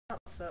That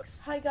sucks.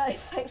 Hi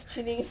guys, thanks for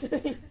tuning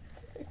in.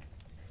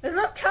 There's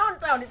no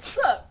countdown, it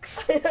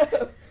sucks! I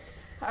know.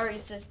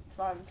 Harry's just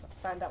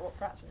found out what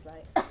Frats is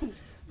like.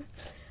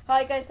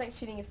 Hi guys, thanks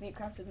for tuning in to New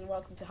Crafters and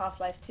welcome to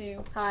Half-Life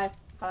 2. Hi.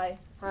 Hi.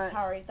 Hi. It's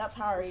Harry. That's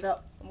Harry. What's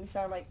up? And we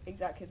sound like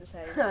exactly the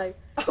same. Hi.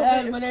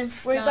 My name's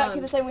Stan. We're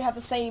exactly the same. We have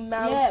the same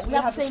mouse. Yeah, we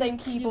have the same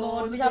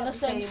keyboard. We have the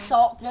same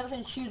sock. We have the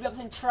same shoes. We have the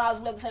same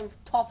trousers. We have the same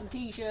top and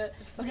t-shirt.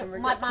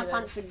 My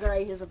pants are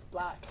grey. His are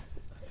black.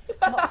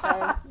 Not the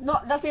same.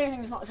 That's the only thing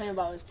that's not the same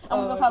about us. And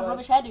we both have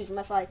rubbish hairdos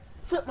unless I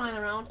flip mine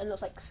around and it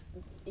looks like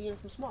Ian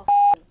from Smart.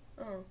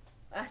 Oh.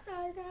 I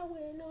started out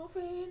with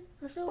nothing.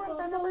 I still got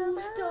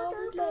most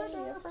of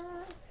left.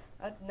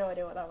 I had no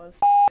idea what that was.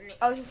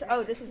 I was just,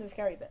 oh, this is a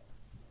scary bit.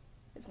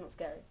 It's not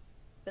scary.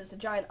 But it's a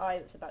giant eye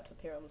that's about to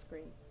appear on the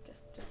screen.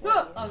 Just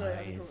Oh, oh, no,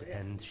 Rise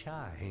and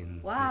shine.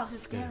 wow, this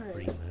is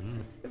scary.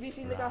 have you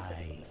seen the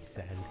graphics on this?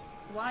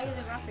 Why are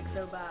the graphics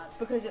so bad?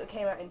 Because it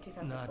came out in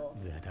 2004.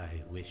 Not that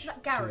I wish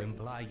that Gary? to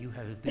imply you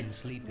have been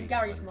sleeping.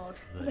 Gary's on mod.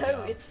 the No,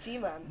 job. it's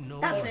G-Man.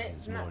 No That's one it.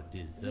 is No. more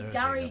deserving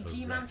Gary, of a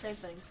G-Man, rest, same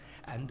things.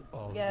 And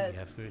all Yeah, the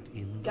effort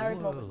in Gary's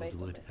the mod was world based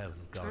on would this. have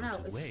I gone know,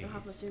 to it's waste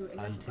happened to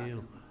exactly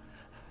until...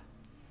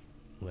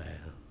 Well...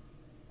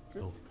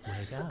 Oh,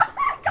 wake up.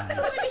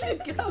 He's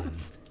a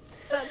ghost.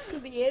 That's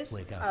because he is.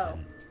 Wake up Oh.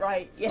 and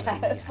Right,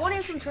 yeah. Spawn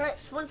in some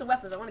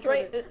weapons. I want to kill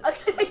Right, you. I was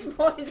going to say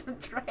spawn in some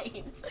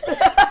trains.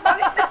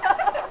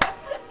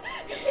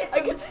 I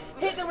can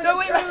Hit them with no, a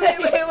wait, train.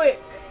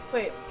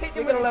 wait. Hit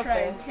You're them with gonna a love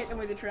train. this. Hit them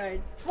with a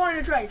train. Spawn in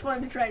the train. Spawn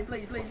in the train.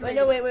 Please, please, Wait, please.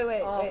 no, wait,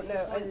 Oh, no.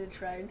 spawn in the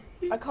train.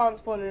 I can't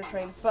spawn in a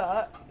train,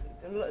 but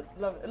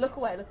look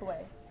away.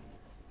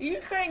 Are you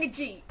creating a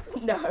jeep?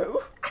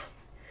 No.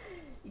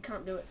 You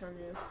can't do it, can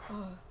you?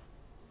 Oh,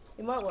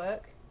 it might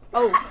work.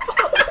 Oh.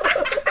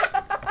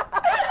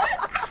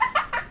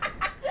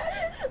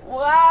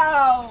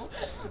 Wow!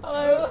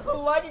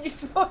 Oh, why did you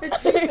spawn a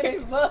jeep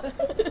in a bus?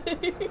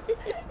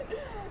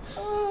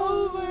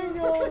 Oh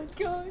my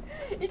god.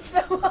 It's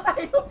so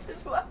high up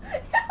as well.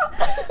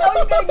 How are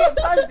you going to get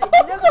past it?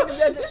 You're never going to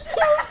be able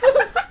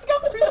to... Let's go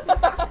through the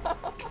back.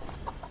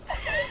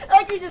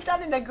 Like he's just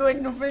standing there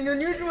going, nothing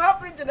unusual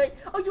happened today.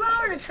 Oh, you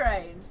are on a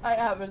train. I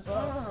am as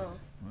well.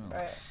 Oh.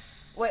 Right.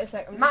 Wait a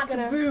sec. I'm Matt just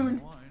gonna...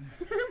 Boone.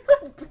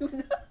 Matt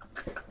Boone.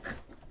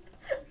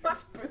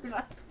 Matt Boone.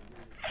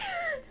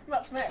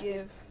 Matt Smith.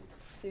 Give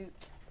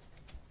suit.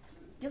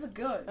 Give a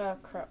gun. Oh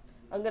crap.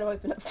 I'm gonna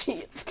open up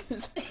cheats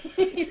because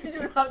You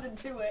don't have to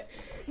do it.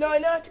 no, I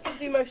know how to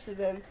do most of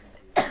them.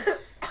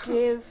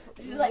 Give.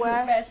 This is like the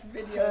best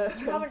video.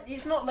 You haven't.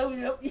 It's not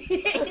loaded up. The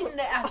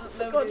internet hasn't For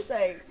loaded. God's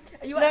sake.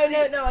 Are you No,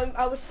 actually...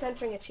 I was just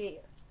entering a cheat.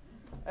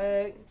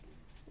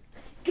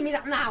 Give me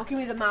that now. Give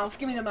me the mouse.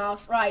 Give me the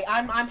mouse. Right,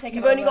 I'm taking.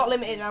 You've only over. got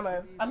limited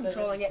ammo. I'm so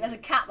controlling just- it. There's a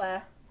cat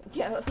there.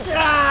 Yeah, that's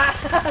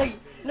Oh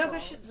no,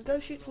 go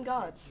shoot some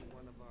guards.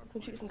 You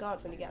can shoot some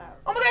guards when you get out.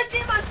 my God, it's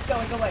G-Man! Go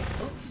away.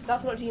 Oops.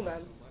 That's not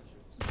G-Man.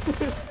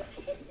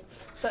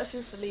 That's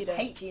just the leader.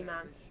 Hate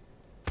G-Man.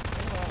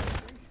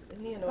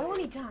 Isn't he Why won't annoying?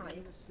 he die?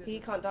 He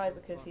can't die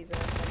because he's a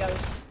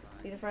ghost.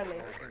 He's a friendly.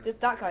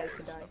 That guy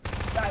can die.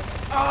 Die.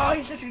 Oh,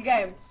 he's such a good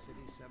game.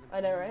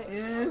 I know, right?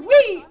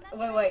 Wee!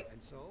 Wait.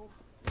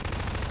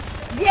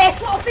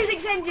 Yes! What a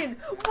physics engine!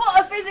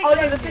 What a physics Oh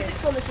engine! no, the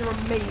physics on this are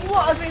amazing.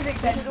 What a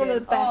physics This engine! is one of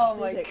the best Oh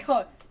my physics.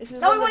 God! This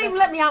is No, one he of won't the even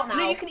best- let me out now.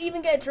 No, you can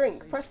even get a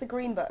drink. Press the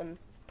green button.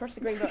 Press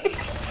the green button.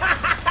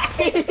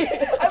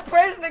 I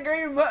pressed the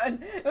green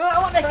button. I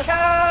want the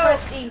car.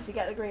 Press E to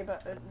get the green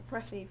button.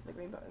 Press E for the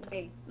green button.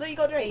 E. Look, you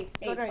got a drink.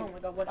 E. You got a drink. Oh my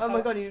God! What the Oh my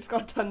hell? God, you just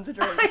got tons of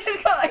I drinks.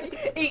 just got like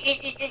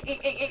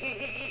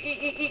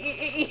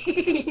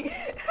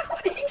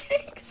what are you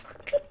doing?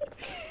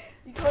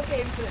 You can't get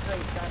infinite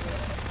drinks, sadly.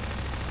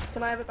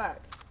 Can I have it back?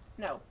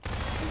 No.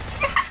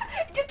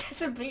 It just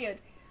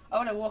disappeared. I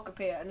want to walk up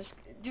here and just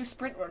do a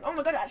sprint run. Oh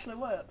my God, it actually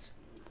works.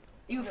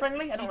 Are you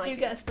friendly? I don't You like do it.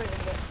 get a sprint in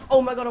it.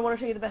 Oh my God, I want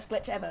to show you the best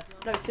glitch ever.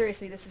 No,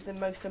 seriously, this is the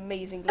most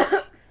amazing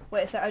glitch.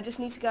 Wait a sec, I just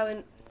need to go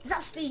and... Is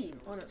that Steam?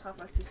 Oh no, it's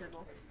Half-Life 2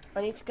 symbol.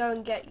 I need to go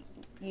and get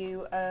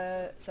you,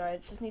 sorry, I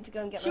just need to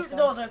go and get Shoot the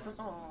myself... doors open.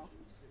 Oh.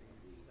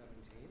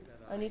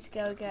 I need to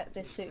go get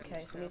this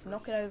suitcase. I need to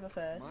knock it over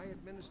first.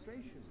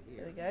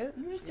 There we go.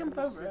 You just jump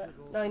over it.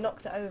 No, I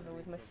knocked it over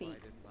with my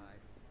feet.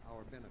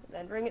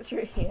 Then bring it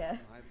through here.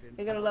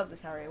 You're going to love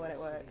this, Harry, when it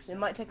works. It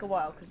might take a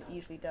while, because it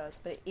usually does,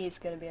 but it is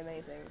going to be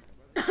amazing.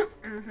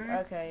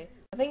 Okay.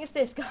 I think it's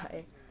this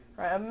guy.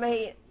 Right, I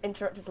may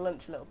interrupt his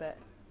lunch a little bit.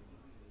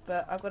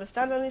 But I've got to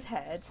stand on his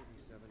head.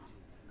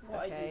 What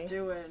are Okay. you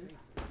doing?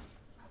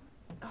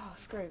 Oh,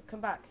 screw.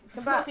 Come back.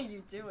 Come What back. are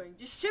you doing?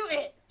 Just shoot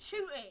it!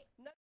 Shoot it!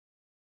 No.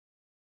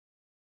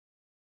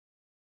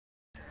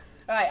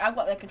 Alright, I've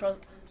got the controls.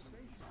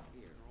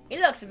 He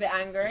looks a bit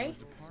angry.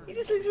 He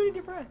just looks really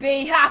depressed.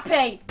 Be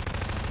happy!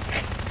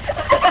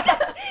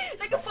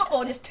 Like a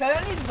football, just turn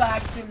his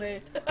back to me.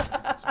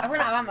 I've run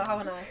out of ammo,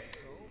 haven't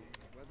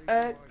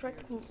I? Try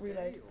to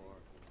reload.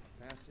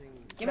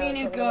 Give me a No,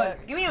 new it's not gonna gun.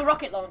 work. Give me a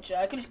rocket launcher.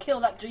 I can just kill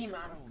that G-Man.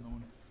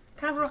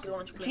 Can I have a rocket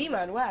launcher, please?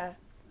 G-Man, where?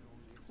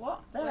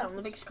 What? There on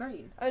the big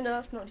screen. Oh no,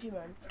 that's not you,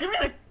 man. Give me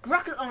the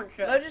rocket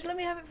launcher. No, just let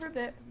me have it for a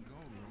bit.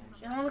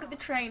 I want to look at the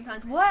train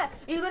plans. Where? Are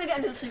you going to get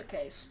into the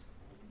suitcase?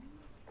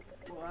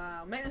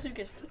 Wow, make the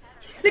suitcase.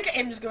 Look at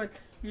him just going.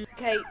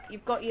 Okay,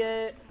 you've got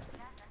your.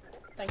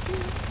 Thank you.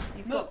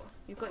 You've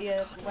got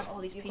your. All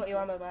these You've people. got your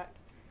ammo back.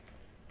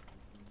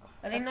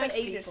 Are they I've nice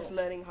spent ages people? just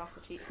learning half the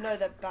cheats. No,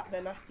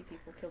 they're nasty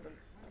people. Kill them.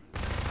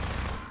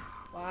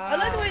 Wow. I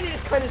like the way they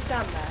just kind of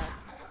stand there.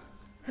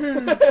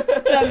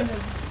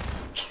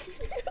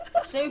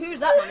 So who's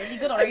that man? Is he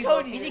good or I evil?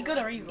 told you. Is he good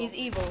or evil? He's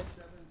evil.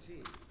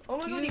 Oh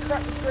my god, he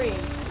cracked the screen.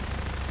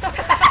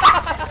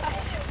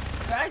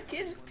 Crack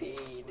his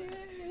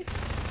penis.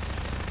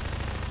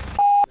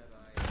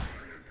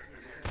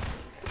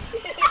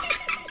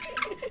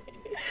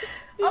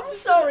 I'm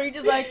sorry,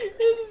 just like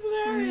This is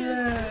hilarious.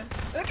 yeah.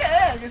 Look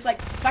at it, just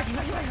like flashy.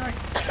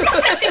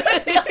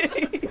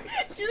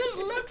 She just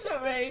looks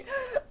at me.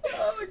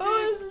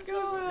 Oh, this is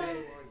so bad.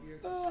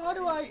 How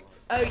do I?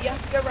 Oh, you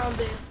have to go around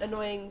the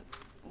annoying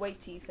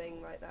weighty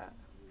thing like that.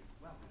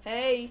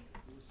 Hey.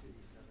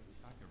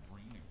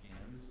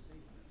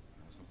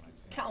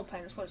 Cattle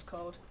pen is what it's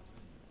called.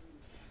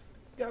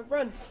 Go,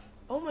 run.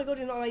 Oh my god,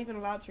 you're not even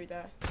allowed through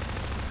there.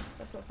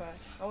 That's not fair.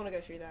 I want to go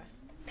through there.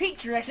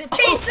 Pizza exit.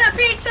 Pizza,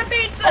 pizza,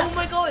 pizza. Oh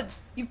my god,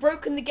 you've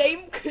broken the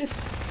game because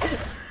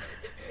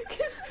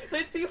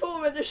those people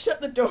will just shut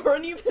the door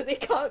on you but they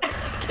can't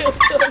kill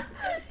them.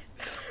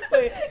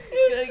 Wait,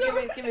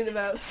 give me the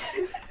mouse.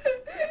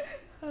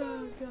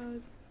 Oh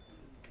god.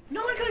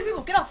 No one killing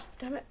people. Get off.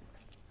 Damn it.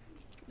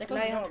 They're Now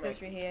closing you the have to door, go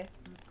through here.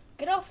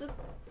 Get off them.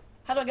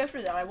 How do I go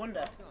through there? I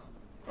wonder.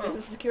 There's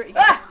a security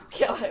Ah! guard.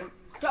 Kill him.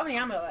 Do I have any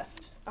ammo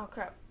left? Oh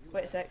crap.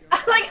 Wait a sec.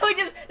 I like how he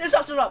just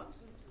stop.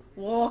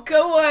 Walk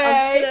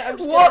away. I'm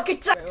just walk gonna-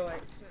 it down.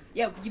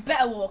 Yo, you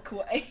better walk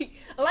away.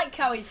 I like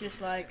how he's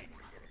just like,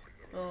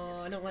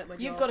 oh, I don't like my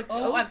job. You've got to.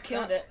 Oh, I've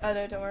killed it. Oh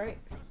no, don't worry.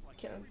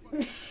 Kill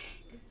him.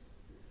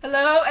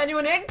 Hello,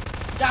 anyone in?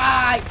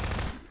 Die.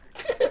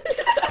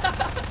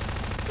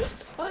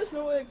 Oh, it's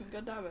not working.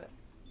 God damn it.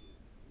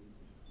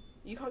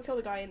 You can't kill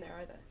the guy in there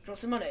either. Drop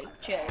some money.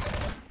 Cheers.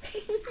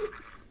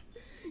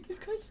 He's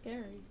kind of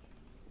scary.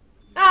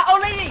 Ah,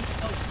 old lady.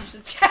 Oh, it's just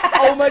a chat.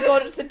 Oh my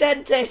god, it's the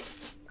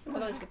dentist. Oh my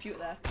god, there's a computer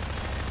there.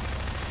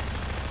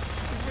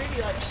 You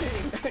really like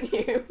shooting, don't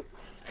you?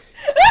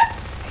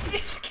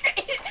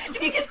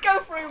 You just go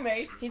through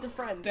me. He's a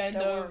friend. Bend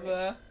don't worry.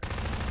 over.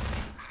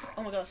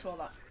 Oh my god, I saw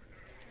that.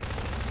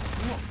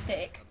 I'm not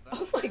thick.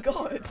 Oh my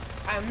god.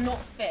 I am not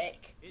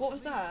thick. What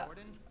was that?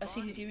 A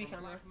CCTV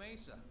camera.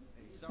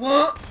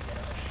 What?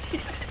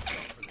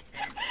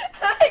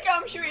 I think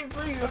I'm shooting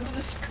through you under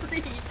the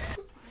screen.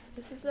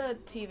 This is a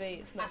TV.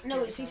 It's not.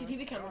 No, it's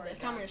CCTV camera. The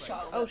camera is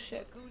shot. Oh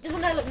shit. There's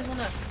one there. Look, there's one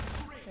there.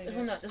 There's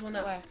one there. There's one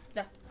there. Where?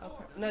 There. Oh,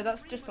 crap. No,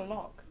 that's just a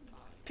lock.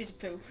 Piece of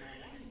poo.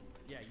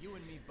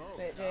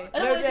 Wait, Jay. I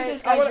don't No, listen to Jay.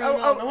 this guy wanna-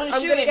 drone on. I want to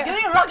I'm shoot gonna him. get- Give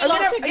me a rocket I'm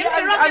gonna- launcher. Give me a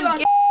I'm- rocket I'm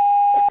launcher.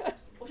 ge-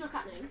 What's your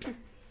cat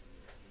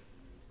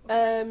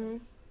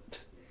name?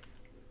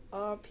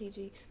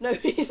 RPG. No,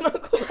 he's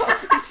not called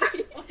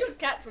RPG. What's your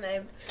cat's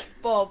name?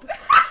 Bob.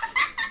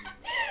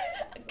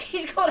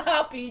 He's called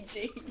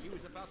RPG.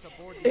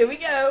 Here we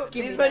go.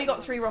 Give me We've that. only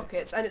got 3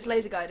 rockets and it's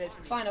laser guided.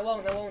 Fine, I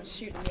won't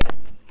shoot him yet.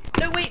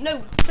 No, wait,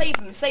 no. Save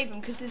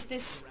him, because there's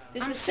this.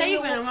 I'm this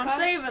saving thing that him. walks I'm past.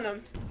 saving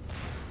him.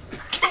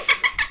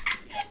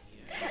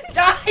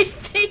 Die,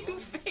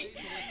 TV.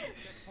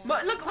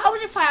 But look, how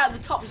was it fire out of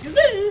the top? It's going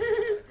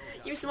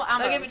give me some more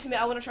ammo. No, give it to me.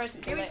 I want to try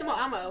something. Give me later. some more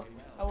ammo.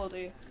 I will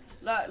do.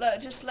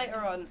 Like, just later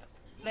on.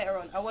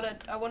 I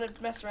wanna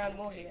mess around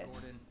more here.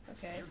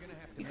 Okay.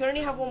 You can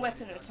only have one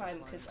weapon at a time,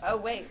 because... Oh,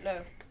 wait,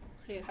 no.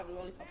 Here, have a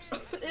lollipops. Ew,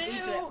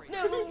 Eat it.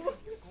 no.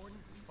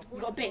 You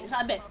got a bin. Is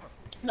that a bin?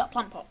 Is that a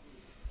plant pot?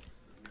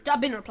 Is that a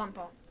bin or a plant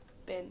pot?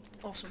 Bin.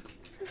 Awesome.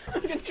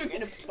 I'm gonna drink it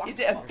in a plant Is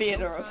it a pot.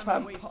 bin or a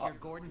plant pot?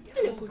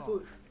 In a bush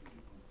bush.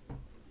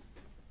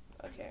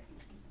 Okay.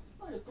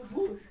 Oh, in a bush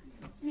bush.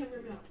 Meow,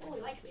 meow, meow. Oh,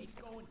 he likes me.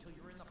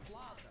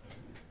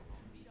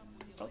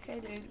 Okay,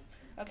 dude.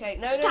 Okay,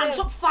 no, Stan, no, no.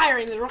 stop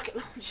firing the rocket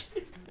launcher.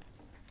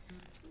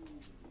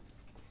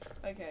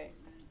 Okay.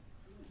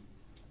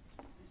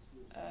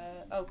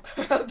 Oh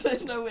crap,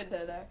 there's no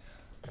window there.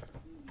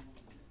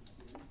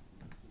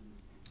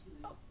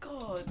 Oh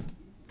god.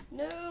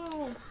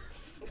 No.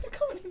 I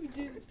can't even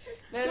do this.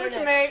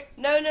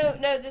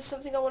 No, there's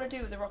something I want to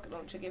do with the rocket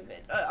launcher. Give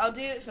it. I'll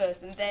do it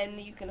first and then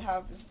you can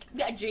have...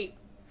 Get a Jeep.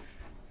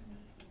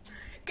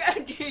 Get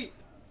a Jeep.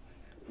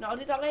 No, I'll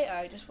do that later.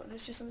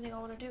 There's just something I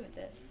want to do with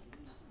this.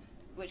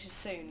 Which is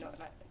soon, not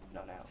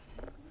now.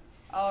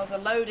 Oh, it's a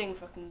loading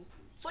fucking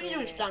What are you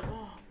screen doing, here. Stan?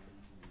 Oh.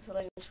 It's a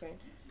loading screen.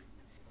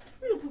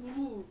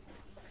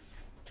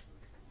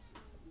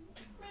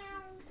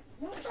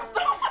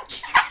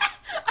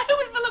 I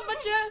almost fell off my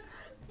chair.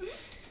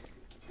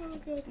 Oh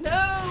god. No!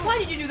 Why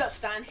did you do that,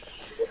 Stan?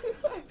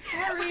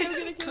 Harry, I'm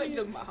gonna kill Click you.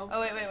 the mouse.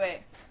 Oh, wait.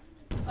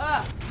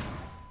 Ah.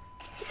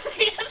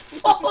 He just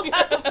falls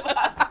out of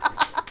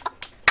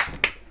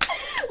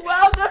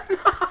Well done,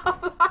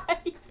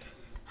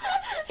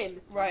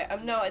 Right,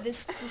 there's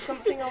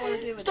something I want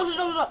to do with Stop, it.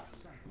 stop, stop.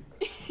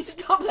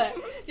 up there.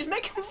 Just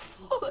make him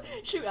fall.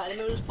 Shoot at him,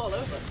 he'll just fall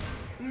over.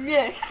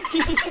 Yeah.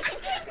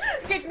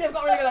 Get me, I've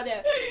got a really good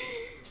idea.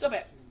 Stop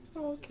it.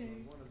 Okay.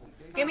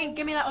 Give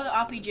me that other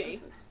RPG.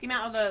 Give me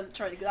that other,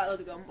 sorry, that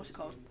other gun. What's it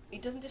called? He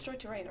doesn't destroy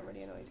terrain, I'm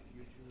really annoyed.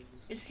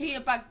 Is he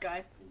a bad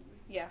guy?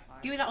 Yeah.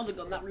 Give me that other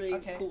gun, that really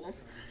Okay. cool one.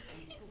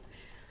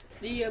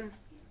 The,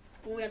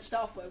 one we had to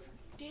start off with.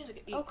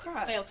 Oh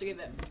crap. Failed to give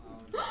it.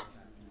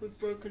 We've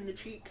broken the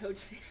cheat code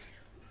system.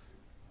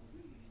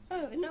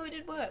 Oh, no, it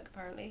did work,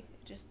 apparently.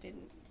 It just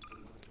didn't.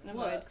 Never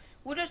Work? mind.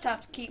 We'll just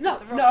have to keep No,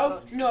 with the rocket no,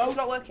 launcher. no. It's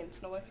not working,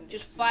 it's not working.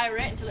 Just fire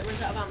it until it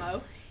runs out of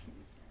ammo.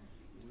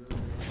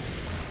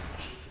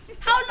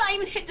 How did that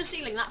even hit the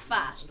ceiling that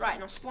fast? Right,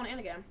 now spawn it in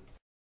again.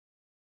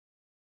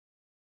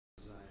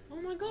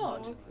 Oh my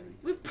god.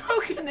 We've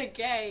broken the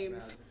game.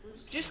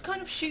 Just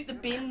kind of shoot the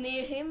bin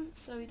near him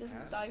so he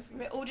doesn't die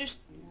from it, or just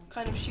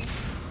kind of shoot...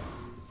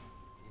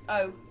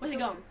 Oh. Where's he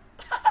gone?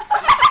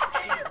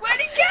 Where'd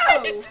he go?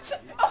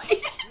 Oh, he...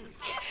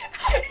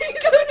 He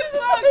go to the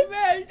back,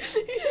 man.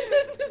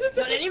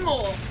 Not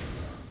anymore.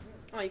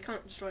 Oh, you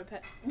can't destroy a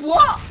pet.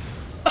 What?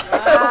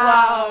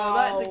 Wow,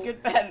 that's a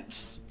good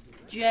bench.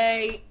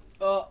 J,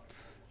 up,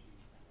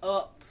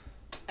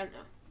 enter.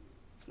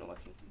 It's not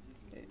working.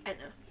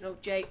 Enter. No,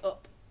 J,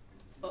 up.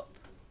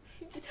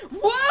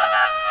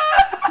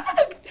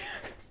 What?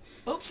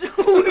 Oops. We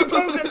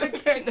broke it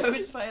again. No,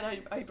 it's fine,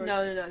 I broke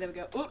No, there we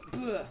go.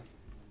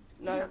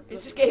 No,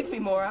 it just gave me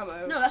more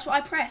ammo. No, that's what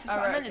I pressed. That's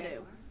what I Alright, meant to okay.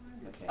 do.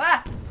 Okay.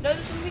 Ah! No,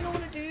 there's something I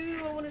want to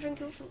do. I want to drink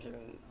your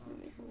something.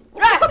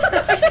 Ah!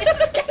 You're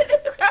scaring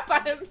the crap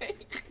out of me.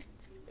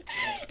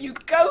 You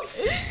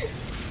ghost.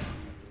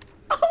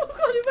 Oh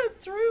god, it went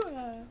through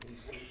her.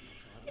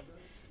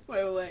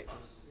 Wait.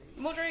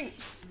 More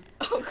drinks.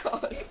 Oh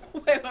god.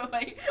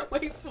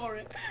 Wait for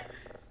it.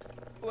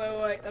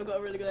 Wait, I've got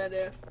a really good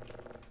idea.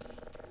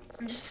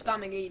 I'm just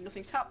spamming E,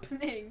 nothing's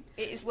happening.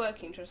 It is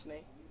working, trust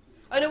me.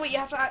 Oh no, wait, you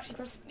have to actually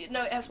press...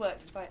 No, it has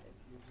worked, it's fine.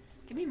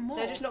 Give me more.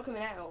 They're just not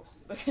coming out,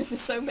 because there's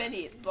so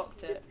many, it's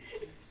blocked it.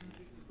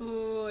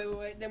 Oh,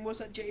 wait, then what's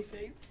that J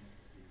thing?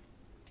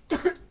 How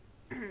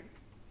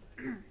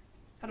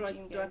do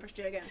Resume do I game. press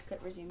J again?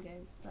 Click resume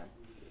game. No.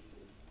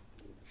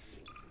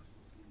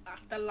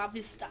 Hasta la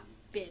vista,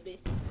 baby.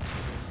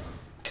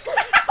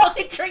 All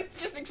the drinks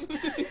just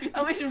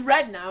oh, it's just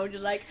red now,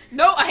 just like,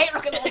 no, I hate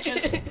rocket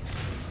launchers.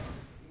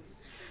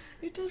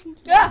 It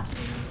doesn't. Yeah.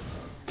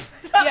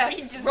 Yeah,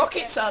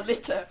 rockets are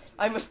litter.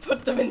 I must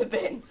put them in the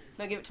bin.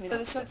 No, give it to me.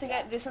 There's something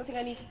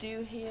I need to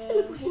do here.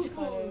 Just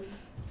kind of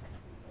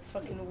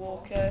fucking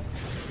walker.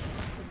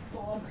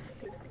 My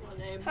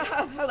name.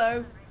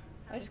 Hello.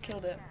 I just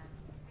killed it.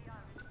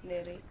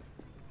 Nearly.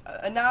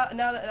 And now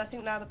that I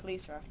think now the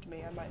police are after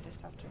me, I might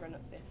just have to run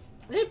up this.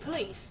 The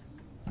police.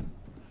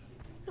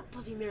 Not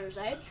bloody Mirror's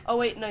Edge. Oh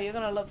wait, no, you're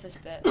gonna love this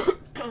bit.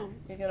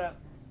 You're gonna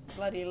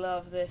bloody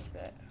love this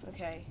bit.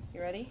 Okay,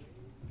 you ready?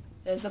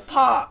 There's a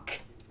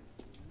park.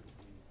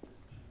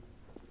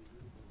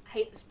 I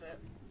hate this bit.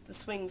 The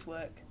swings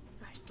work.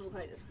 I still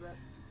hate this bit.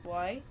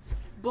 Why?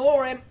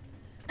 Boring.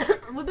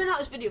 We've been at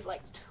this video for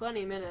like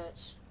 20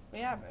 minutes. We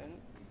haven't.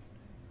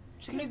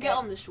 Can you get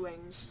on the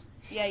swings?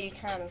 Yeah, you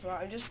can as well.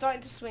 I'm just starting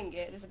to swing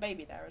it. There's a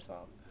baby there as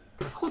well.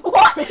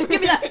 What? Give me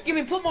that. Give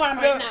me. Put more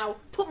ammo in No. it now.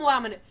 Put more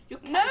ammo in it.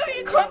 No,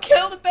 you can't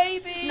kill the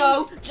baby.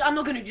 No, I'm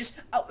not gonna just.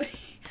 I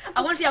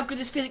want to see how good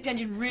this physics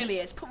engine really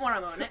is. Put more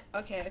ammo in it.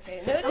 Okay,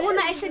 okay. No, I want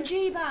that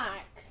SMG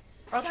back.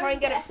 I'll try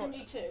and get it.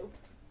 SMG 2.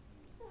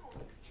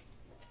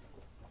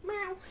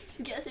 Meow.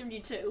 Get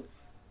SMG 2.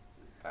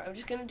 Alright, I'm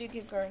just gonna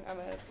keep going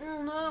ammo.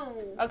 Oh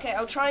no. Okay,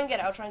 I'll try and get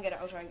it.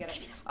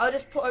 I'll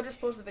just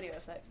pause the video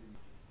a sec.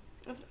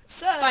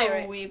 So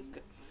Fire it.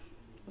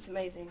 It's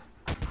amazing.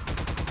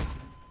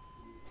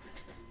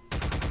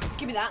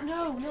 Give me that.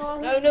 No. No,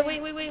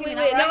 wait. me No,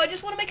 that, right? I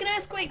just want to make an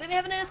earthquake. Let me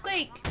have an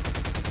earthquake.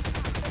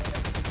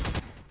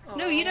 Oh.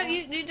 No, you don't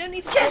need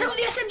to. Yes, I got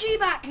the SMG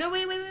back. No,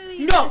 wait.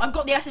 No, I've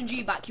got the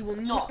SMG back. You will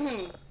not.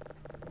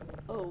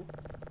 Oh.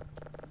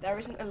 There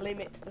isn't a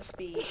limit to the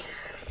speed.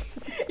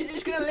 Is it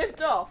just gonna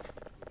lift off?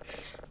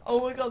 Oh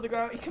my god, the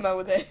gravity come out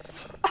with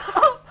this.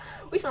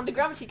 We found the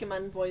gravity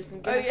command, boys.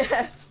 From Oh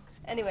yes.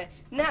 Anyway,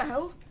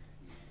 now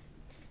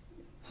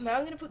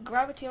I'm gonna put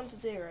gravity onto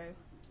 0.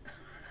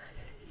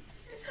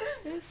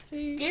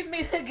 Give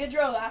me the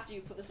controller after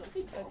you put this on.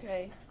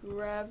 Okay,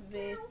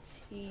 gravity.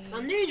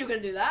 I knew you were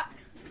gonna do that.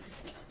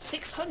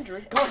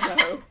 600? God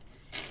no.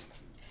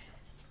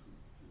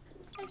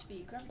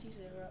 XP, gravity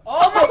 0.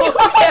 Oh my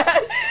god!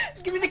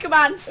 Yes. Give me the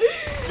commands.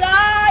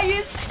 Die,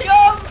 you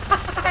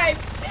scumbag!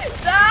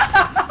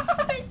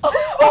 Die! Oh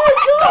my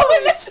god! We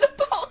left to the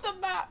bottom of the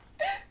map.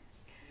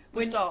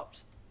 We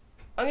stopped.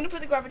 I'm gonna put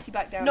the gravity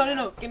back down.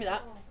 No. Give me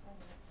that.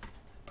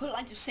 Put it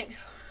like to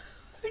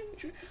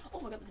 600. Oh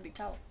my god, that's a big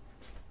tower.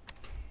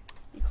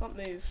 You can't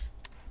move.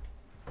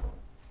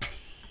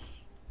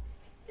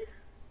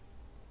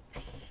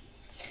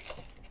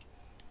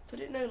 Put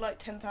it no like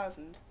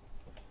 10,000.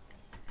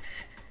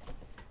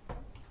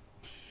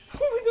 Oh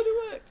my god, it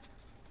worked.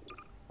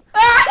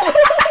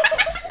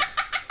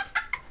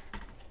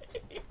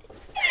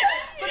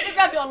 Put the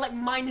gravity on like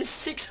minus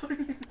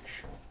 600.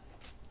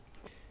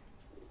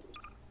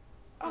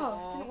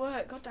 Oh, it didn't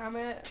work. God damn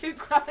it. 2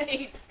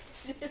 gravity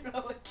 0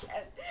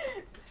 again.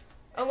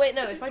 Oh wait,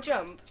 no. If I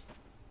jump.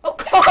 Oh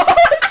God!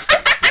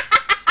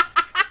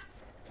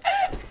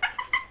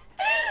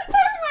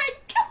 Oh my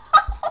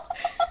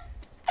god!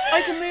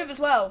 I can move as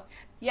well.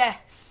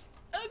 Yes.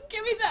 Oh,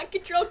 give me that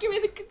control. Give me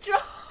the control.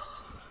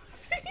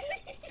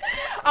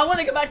 I want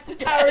to go back to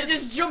the tower and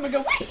just jump and go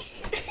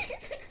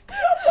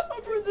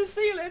over the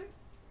ceiling.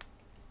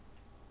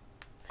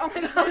 Oh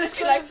my god, I'm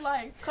literally like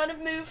flying. Kind of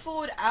move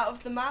forward out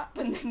of the map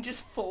and then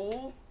just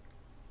fall.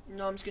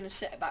 No, I'm just going to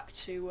set it back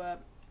to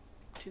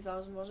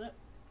 2000, was it?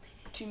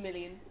 2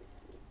 million.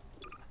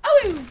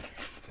 Oh!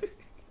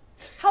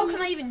 How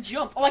can I even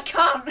jump? Oh, I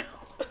can't.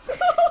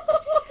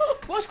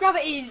 What's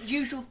gravity's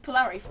usual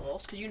polarity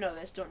force? Because you know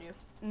this, don't you?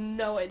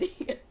 No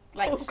idea.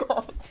 Like oh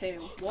God. 2.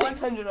 1?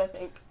 600, I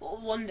think. What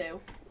will 1 do?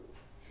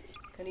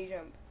 Can you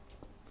jump?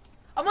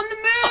 I'm on the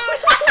moon!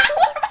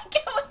 Where am I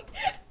going?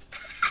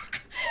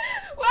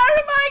 Where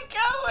am I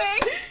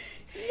going?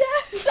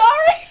 Yes!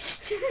 Sorry!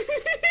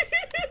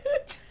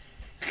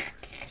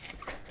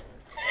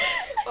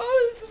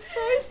 Oh, this is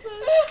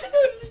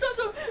priceless.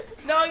 Stop.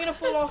 No, I'm gonna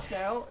fall off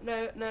now.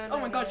 No. Oh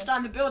my god,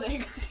 stand in the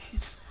building.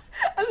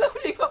 I'm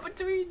loading up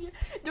between you.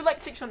 Do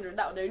like 600,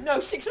 that'll do. No,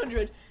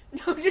 600.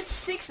 No, just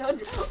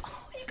 600. Oh,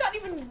 you can't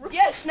even run.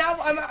 Yes, now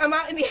I'm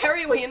out in the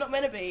area where you're not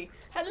meant to be.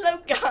 Hello,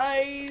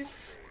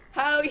 guys.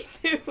 How you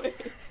doing?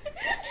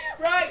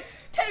 Right,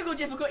 technical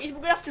difficulties. We're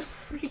gonna have to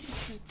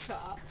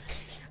restart.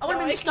 I want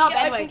No, to start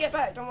I anyway. can get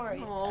back. Don't worry.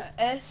 Aw.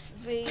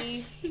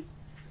 SV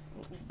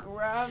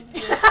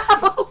gravity.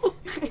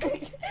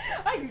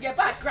 I can get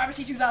back.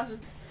 Gravity 2000.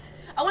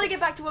 I want to get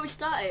back to where we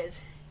started.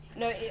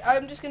 No,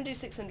 I'm just gonna do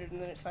 600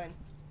 and then it's fine.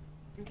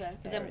 Okay,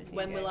 but There then it is,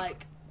 when you we go.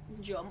 like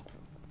jump,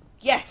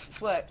 Yes,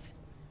 it's worked.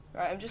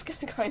 Right, I'm just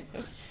gonna kind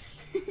of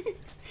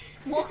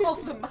walk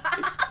off the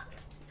map.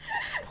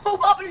 What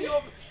happened to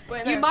your?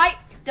 Wait, You no. might.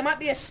 There might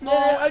be a small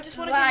I just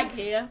wanna lag go-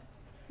 here.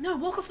 No,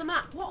 walk off the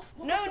map. Walk off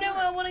No, the no,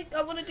 map.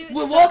 I wanna do it.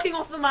 We're in style. walking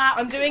off the map.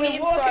 I'm doing We're it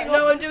in walking style. off-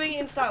 No, I'm doing it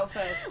in style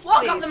first.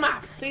 Walk Please. off the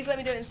map. Please let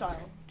me do it in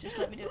style. Just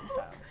let me do it in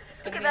style.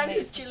 It's Look gonna at be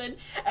them just amazing.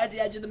 chilling at the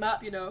edge of the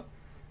map, you know.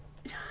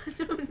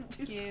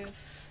 Give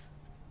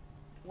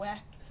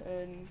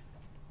weapon.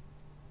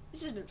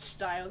 This isn't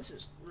style. This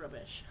is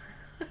rubbish.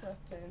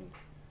 Weapon.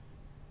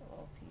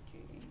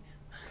 RPG.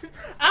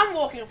 I'm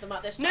walking off the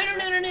map this time. No,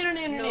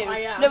 right? no, I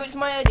am. No, it's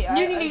my idea.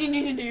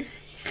 No.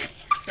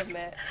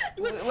 Submit.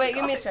 What's Wait,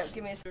 give me a Scottish? sec.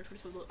 Give me a sec.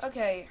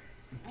 Okay.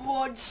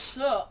 What's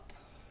up?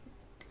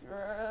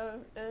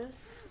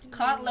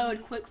 Can't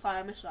load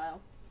quickfire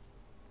missile.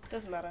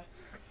 Doesn't matter.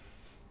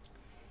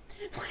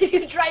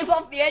 You drive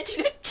off the edge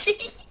in a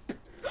jeep.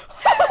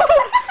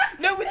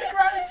 No, with the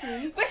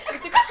gravity.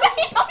 With the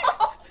gravity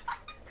off.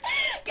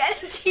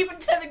 Get a jeep and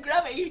turn the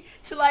gravity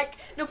to like,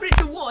 no, put it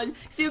to 1,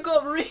 so you go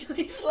up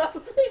really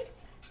slowly.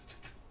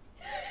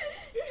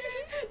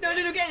 No,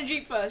 get in the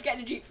jeep first. Get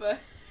in the jeep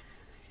first.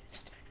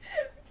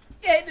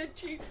 Get in the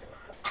jeep.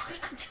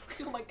 I'm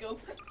choking on my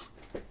girlfriend.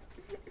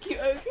 You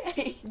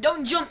okay?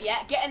 Don't jump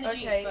yet. Get in the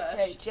jeep Okay, first.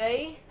 okay,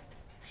 J.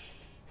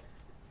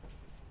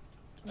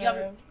 You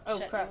haven't Oh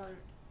set crap. your own.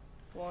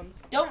 1.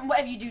 Don't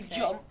whatever you do Okay.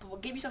 jump,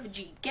 but give yourself a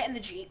jeep. Get in the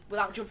jeep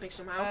without jumping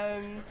somehow.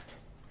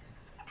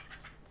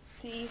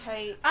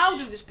 CH. I'll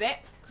do this bit,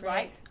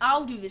 right? Create.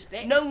 I'll do this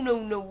bit.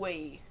 No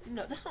way.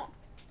 No, that's not.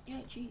 Yeah,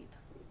 jeep.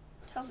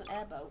 How's an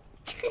airboat?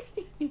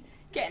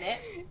 Getting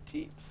it?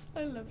 Jeeps.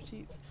 I love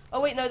Jeeps.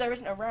 Oh wait, no, there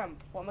isn't a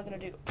ramp. What am I gonna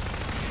do?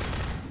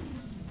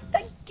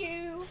 Thank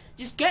you.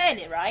 Just get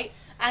in it, right?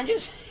 And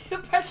just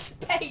press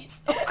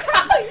space. Oh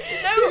crap!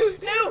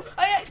 No,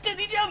 I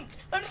accidentally jumped.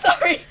 I'm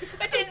sorry.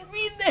 I didn't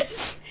mean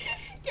this.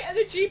 Get in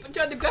the jeep and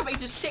turn the gravity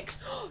to 6.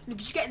 No,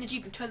 just get in the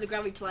jeep and turn the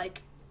gravity to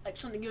like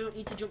something you don't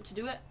need to jump to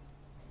do it.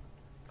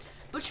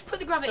 But just put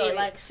the gravity Sorry. at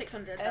like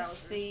 600,000.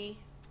 SV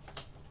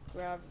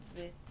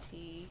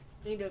gravity.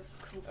 Need a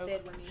cool Oh,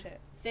 third wingy. shit.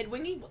 Third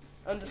wingy? What?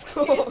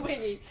 Underscore. Third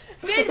wingy.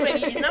 Third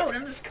wingy is now an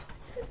underscore.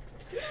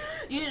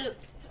 You need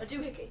a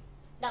doohickey.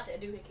 That's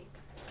it, a doohickey.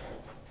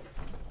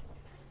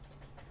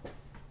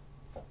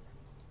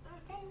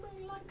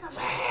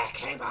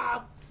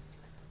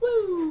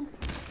 Woo!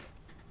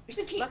 It's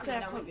the jeep Luckily coming I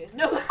down can't- with you.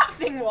 No, that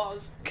thing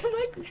was. Can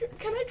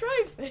I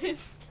drive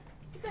this?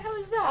 What the hell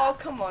is that? Oh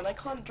come on! I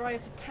can't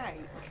drive the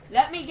tank.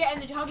 Let me get in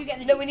the. How do you get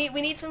in the No, jeep?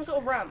 we need some sort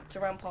of ramp to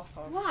ramp off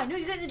of. Why? No,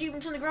 you get in the jeep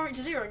and turn the gravity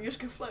to 0 and you just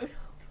go float.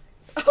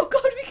 Oh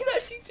god, we can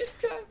actually just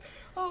drive.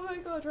 Oh my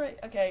god, right.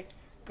 Okay.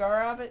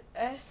 Gravity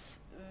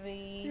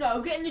SV.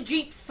 No, get in the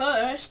jeep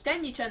first,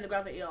 then you turn the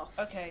gravity off.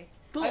 Okay.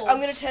 Full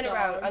I'm gonna turn stop.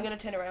 around. I'm gonna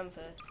turn around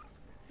first.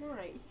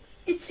 Right.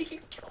 Is he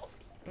talking?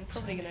 I'm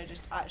probably gonna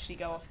just actually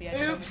go off the edge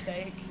of a Oops.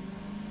 mistake.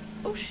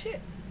 Oh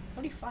shit!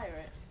 How do you fire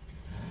it?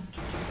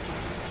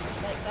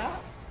 Like that?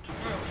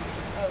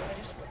 Oh, I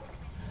just.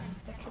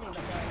 They're killing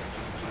that guy.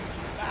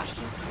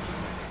 Bastard.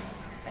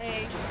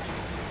 Hey.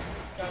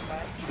 Drive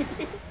by.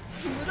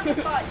 Was that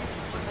the part you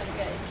were going to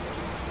get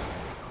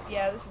into?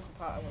 Yeah, this is the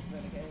part I wasn't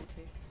gonna get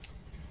into.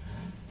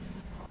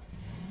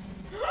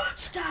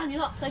 Stan, you're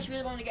not a place you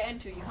really want to get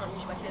into. You can't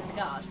reach back in the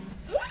guard.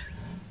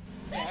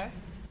 Yeah.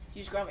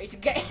 Use gravity to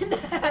get in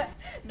there.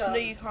 No,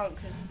 you can't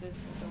because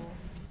there's a door.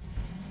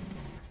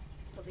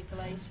 Bloody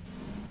police.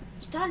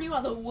 Stan, you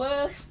are the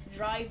worst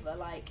driver,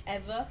 like,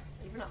 ever.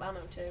 You've run out of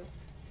ammo too.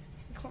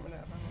 You can't run out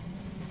of ammo.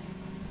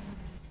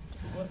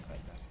 Doesn't work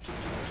like that.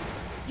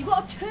 You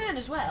got to turn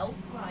as well.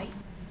 Right.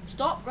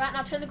 Stop. Right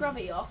now, turn the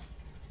gravity off.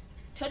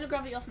 Turn the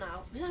gravity off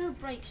now. There's no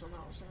brakes on that,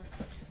 or something.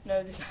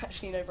 No, there's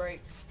actually no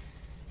brakes.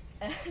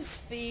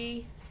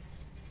 SV.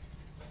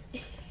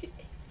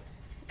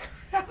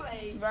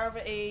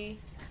 Gravity.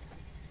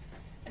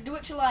 And do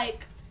it to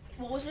like,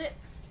 what was it?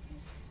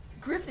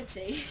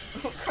 Gravity.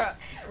 Oh crap.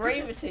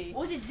 Gravity.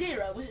 Was it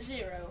 0? Was it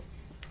 0?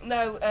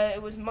 No,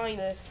 it was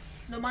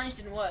minus. No, minus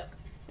didn't work.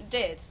 It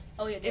did.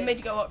 Oh yeah, it It did. made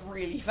you go up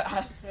really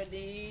fast.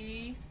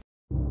 Ready?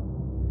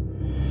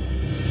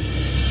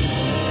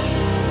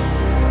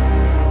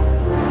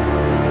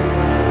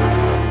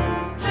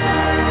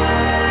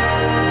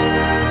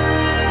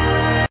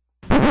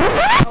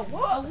 Oh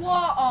what? Oh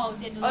what? Oh,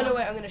 yeah, Oh no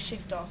wait, I'm gonna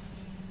shift off.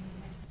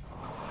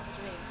 What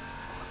do you mean?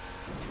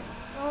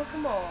 Oh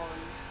come on.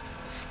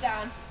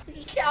 Stan, You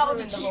just get out of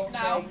the ruined Jeep whole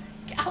now. thing.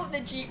 Get out of the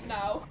Jeep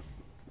now.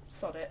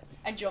 Sod it.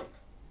 And jump.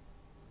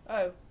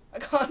 Oh, I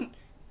can't.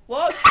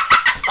 What?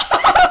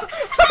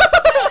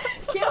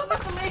 Kill the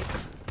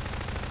police.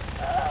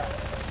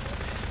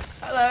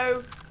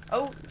 Hello.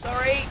 Oh,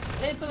 sorry.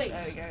 The police.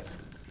 There we go.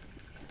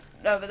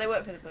 No, but they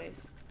work for the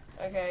police.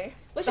 Okay.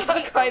 Where's your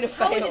That Jeep? kind of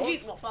How was the failed.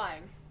 Jeep not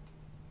flying?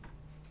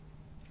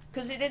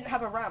 Because it didn't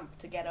have a ramp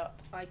to get up.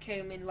 I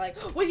came in like,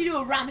 what if you do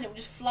a ram and it would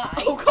just fly?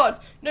 Oh god,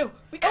 no.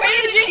 We Oh,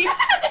 created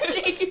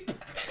the Jeep!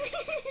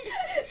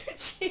 The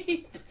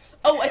Jeep!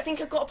 Oh, I think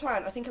I've got a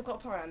plan.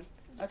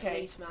 Okay.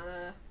 Police,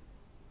 man.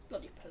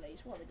 Bloody police.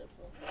 What are they good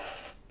for?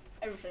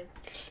 Everything.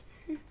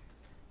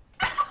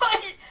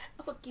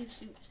 Oh, give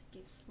suits,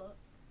 give slut.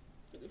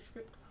 Look at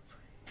strip club.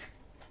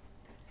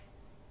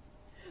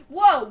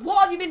 Whoa!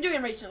 What have you been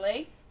doing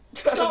recently?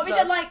 Stop! We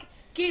said like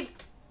give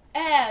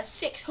air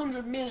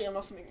 600 million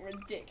or something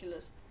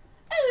ridiculous.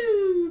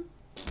 Oh.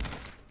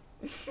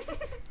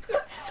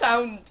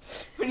 Sound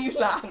when you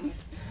land.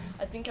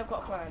 I think I've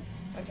got a plan.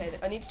 Okay,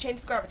 I need to change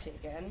the gravity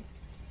again.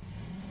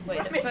 Wait,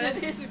 Ram at into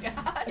first... this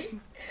guy. You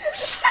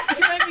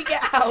made me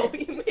get out.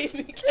 You made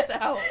me get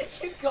out.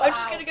 You got I'm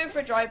just out. gonna go for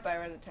a drive-by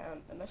around the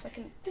town, unless I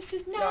can... This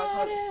is No,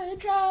 not I a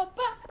drop.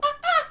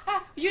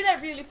 You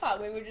that really part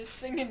where we were just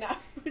singing that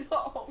with the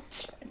whole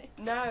journey.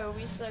 No,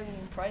 we sang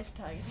Price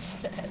Tag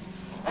instead.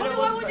 Oh no,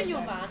 I wasn't was in Price your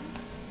Tag. van.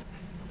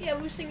 Yeah,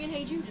 we were singing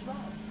Hey Jude as well.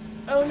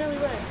 Oh no, we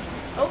weren't.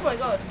 Oh my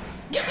god.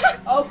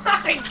 Oh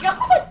my god!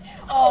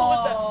 What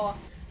Oh,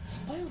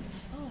 spoiled the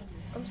fun.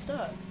 I'm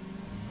stuck.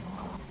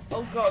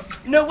 Oh god.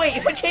 No, wait,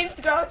 if I change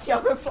the gravity,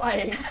 I'll go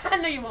flying.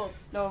 No, you won't.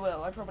 No, I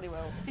will. I probably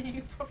will.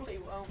 You probably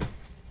won't.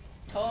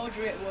 Told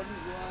you it wouldn't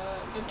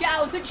work. Now get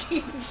out of the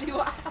Jeep and see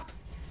what happens.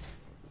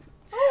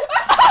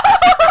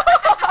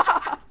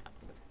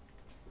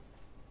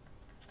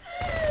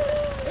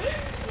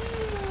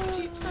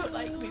 Jeeps don't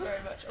like me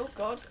very much. Oh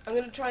god. I'm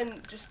gonna try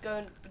and just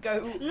go.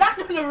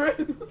 Land on the roof.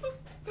 Have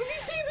you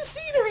seen the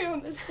scenery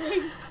on this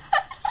thing?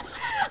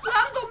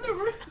 Land on the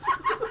roof.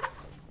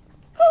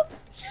 Oh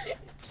shit.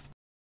 Is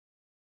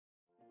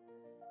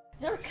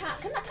there a cat?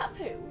 Can that cat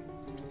poo?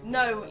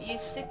 No, you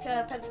stick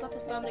a pencil up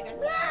his bum and it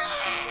goes.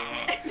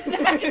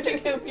 Now it's gonna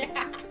go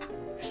meow.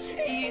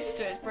 He used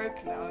to. It's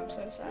broken now. I'm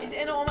so sad. Is it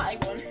an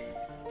automatic one?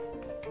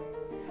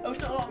 Oh, it's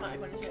not an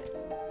automatic one, is it?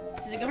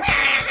 Does it go?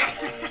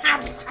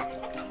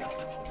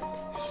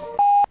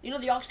 You know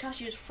the Ox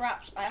Cashew is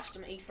fraps. I asked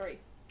him at E3.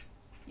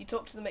 You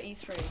talked to them at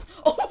E3.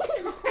 Oh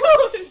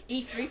god.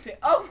 E3PO.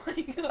 Oh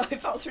my god. I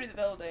fell through the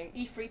building.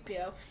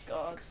 E3PO.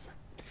 God.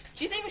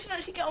 Do you think we should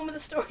actually get on with the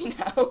story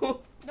now?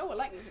 No, I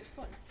like this. It's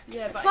fun.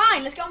 Yeah, but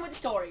Fine, let's get on with the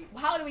story.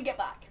 How do we get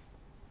back?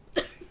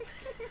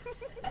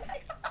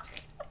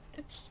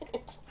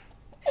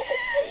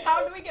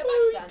 How do we get back,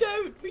 No, Stan? we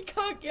don't. We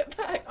can't get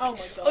back. Oh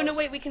my god. Oh no,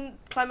 wait. We can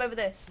climb over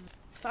this.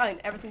 It's fine.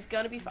 Everything's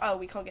gonna be fine. Oh,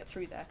 we can't get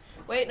through there.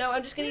 Wait, no.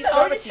 I'm just gonna use No,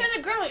 gravity. just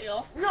turn the gravity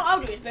off. No, I'll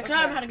do it because I Okay.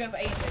 haven't had to go for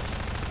ages.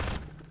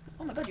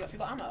 Oh my god, you actually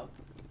got ammo.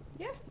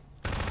 Yeah.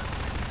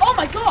 Oh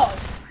my god!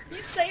 You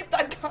saved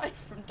that guy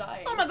from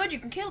dying. Oh my god, you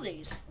can kill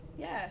these.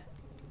 Yeah.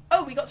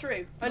 Oh, we got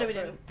through. Oh no, Got we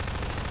through. didn't.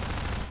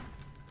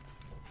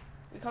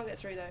 We can't get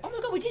through though. Oh my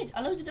god, we did.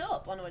 I loaded it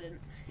up. Oh no, I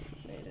didn't.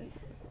 No, you didn't.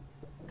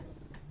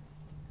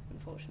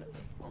 Unfortunately.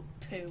 Oh,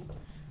 poo.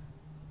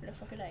 Where the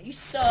fuck are they? You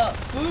suck.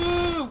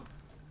 Boo!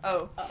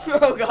 Oh. Uh-oh.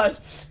 Oh god.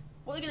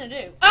 What are they gonna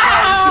do?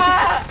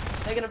 Ah!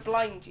 They're gonna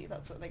blind you.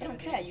 That's what they're I gonna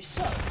don't do. care. You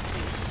suck.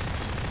 Please.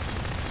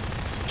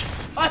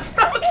 I'm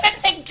broken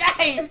the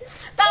game.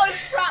 That was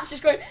Fraps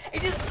just going.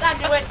 It just that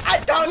went. I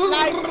don't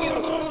like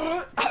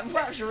you.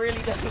 Perhaps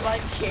really doesn't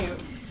like you.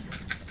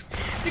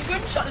 The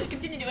gunshot just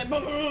continued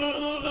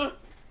doing.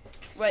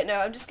 Wait, no.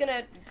 I'm just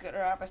gonna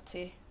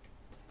gravity.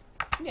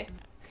 Yeah.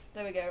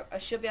 There we go. I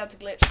should be able to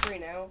glitch through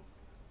now.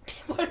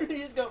 Why did you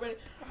just go rid of...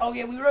 Oh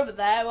yeah, we were over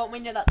there, weren't we,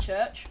 near that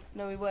church?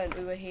 No, we weren't.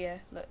 We were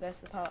here. Look, there's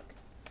the park.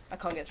 I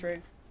can't get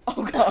through.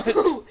 Oh god.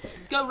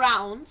 Go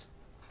round.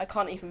 I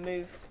can't even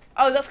move.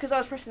 Oh, that's because I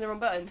was pressing the wrong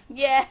button.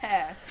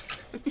 Yeah.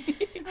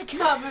 I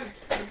can't move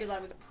because I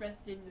was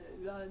pressing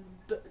the wrong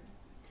button.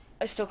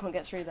 I still can't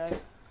get through though.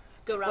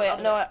 Go round. Wait,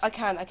 no, I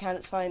can,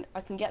 it's fine.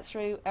 I can get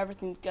through,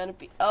 everything's gonna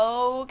be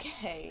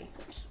okay.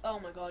 Oh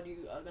my god,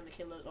 you are gonna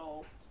kill us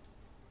all.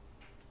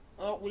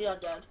 Oh, we are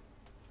dead.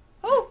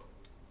 Oh!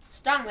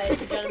 Stand,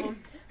 ladies and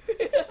gentlemen.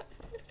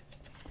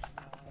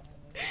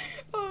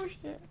 Oh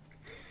shit.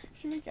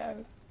 Should we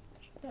go?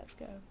 Let's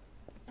go.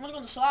 I'm gonna go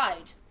on the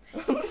slide.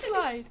 On the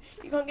slide?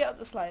 You can't get up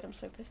the slide, I'm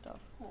so pissed off.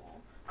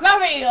 Aww.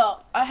 Gravity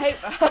up! I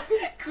hate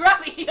that.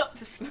 Gravity up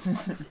the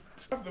slide.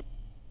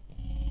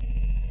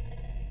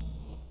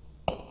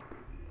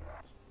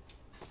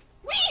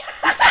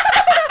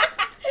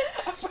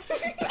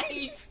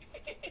 Space.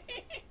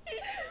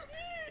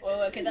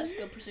 Well, okay, that's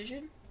good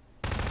precision.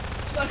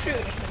 Just gotta shoot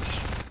it.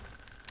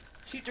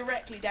 Shoot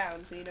directly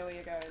down so you know where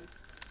you're going.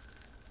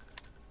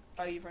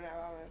 Oh, you've run out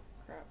of ammo.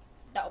 Crap.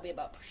 That'll be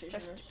about precision.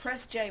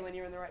 Press J when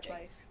you're in the right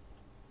place.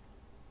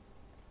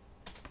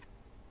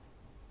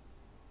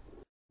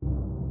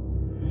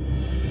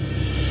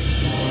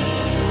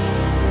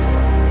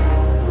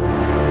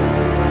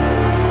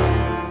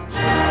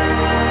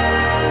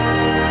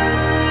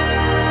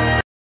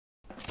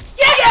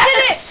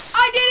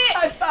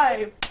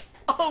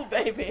 Oh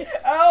baby!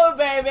 Oh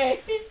baby!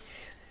 It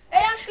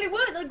actually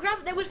worked.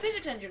 There was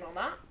physics engine on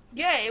that.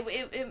 Yeah,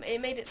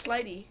 it made it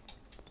slidey.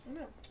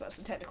 No. That's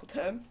a technical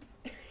term.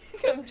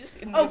 I'm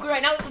just. Oh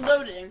great! Now it's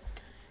loading.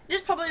 This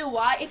is probably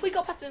why. If we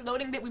got past the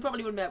loading bit, we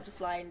probably wouldn't be able to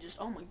fly and just.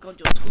 Oh my god,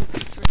 your school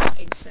picture is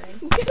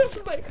insane. Get off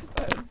the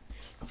microphone.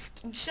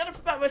 Shut up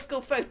about my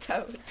school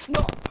photo. It's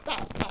not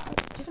that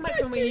bad. Just the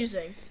microphone we're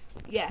using.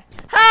 Yeah.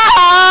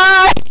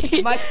 Hi!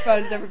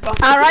 Microphones,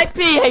 everybody.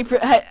 R.I.P.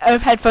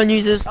 Headphone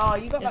users. Oh,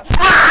 you got that. You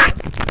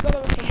got that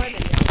one from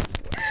Reddit.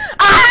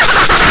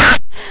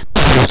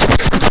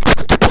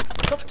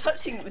 Stop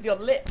touching it with your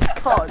lips.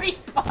 God.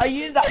 I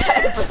use that.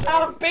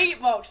 I'm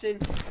beatboxing.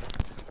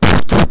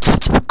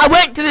 I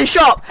went to the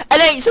shop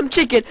and ate some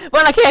chicken.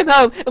 When I came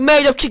home, it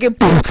made of chicken.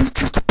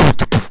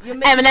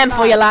 M&M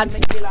for you, lads.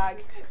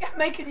 You're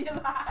making you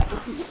lag.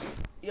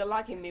 You're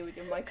lagging me with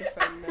your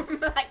microphone. I'm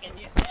lagging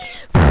you.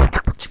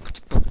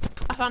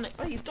 I found it.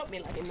 Oh, you stopped me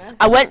lagging there.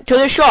 I went to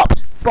the shop,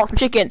 bought some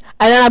chicken,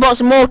 and then I bought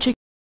some more chicken.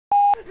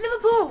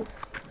 Liverpool!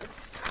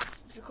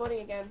 It's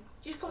recording again.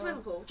 Just put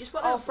Liverpool. Just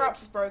put Oh, Liverpool.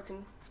 Fraps is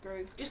broken.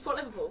 Screw. Just put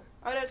Liverpool.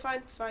 Oh no, it's fine.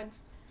 It's fine.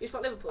 Just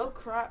put Liverpool. Oh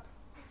crap.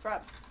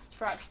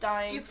 Fraps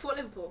dying. Just put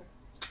Liverpool.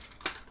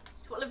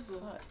 Just put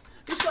Liverpool. What?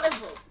 Just put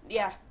Liverpool.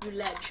 Yeah. You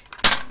ledge.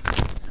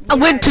 I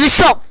went to the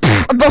shop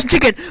and bought some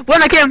chicken.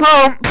 When I came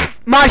home,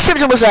 my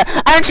Simpson was there,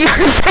 and she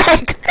had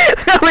sex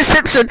with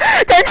Simpson.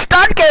 Then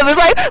Stan came and was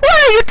like, "What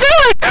are you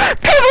doing?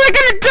 People are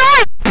gonna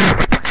die!"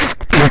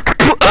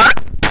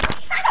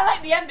 I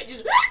like the end bit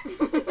just.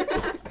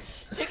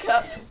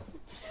 Hiccup.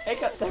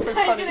 Hiccups, everybody.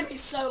 It's gonna be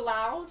so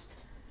loud.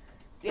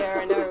 Yeah,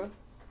 I know.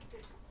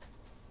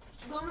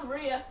 I'm going over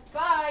here.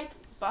 Bye.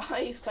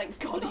 Bye. Thank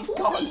God he's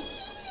gone.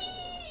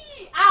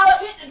 Ow! I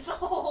hit the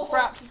door.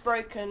 Fraps is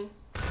broken.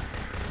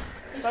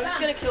 So I'm just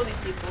gonna kill these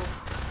people.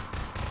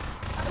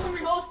 I'm a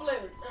hungry horse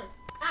balloon.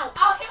 Ow!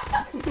 Ow!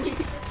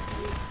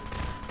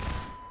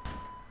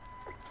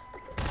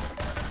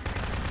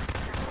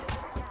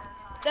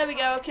 There we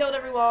go. Killed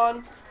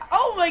everyone.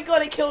 Oh my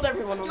God! I killed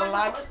everyone on the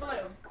lags.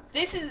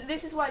 This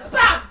is why.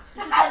 Bam!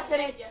 This is why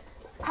killing.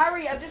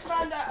 Harry, I've just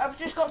found out. I've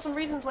just got some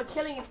reasons why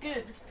killing is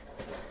good.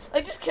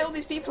 I just killed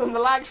these people and the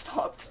lag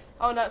stopped.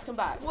 Oh no, it's come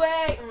back.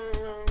 Wait.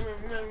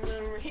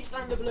 Hit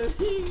slam the balloon.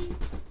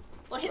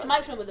 Well, hit the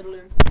microphone with the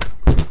balloon.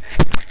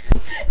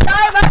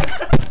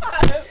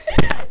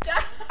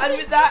 And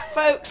with that,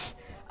 folks,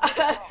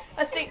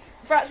 I think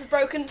Frats is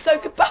broken. So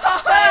goodbye.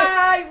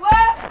 Bye.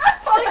 What? I'm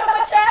falling off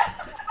my chair.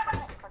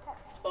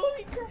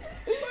 Holy crap.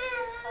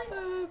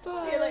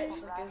 Bye. See you later,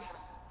 suckers.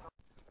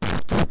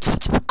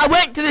 I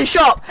went to the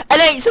shop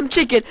and ate some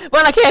chicken.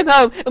 When I came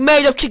home, it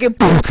made of chicken.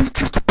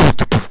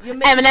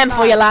 M&M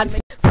for you, lads.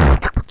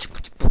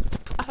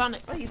 I found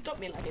it. Oh, you stopped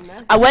me lagging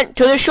there. I went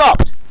to the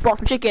shop, bought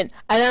some chicken,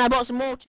 and then I bought some more.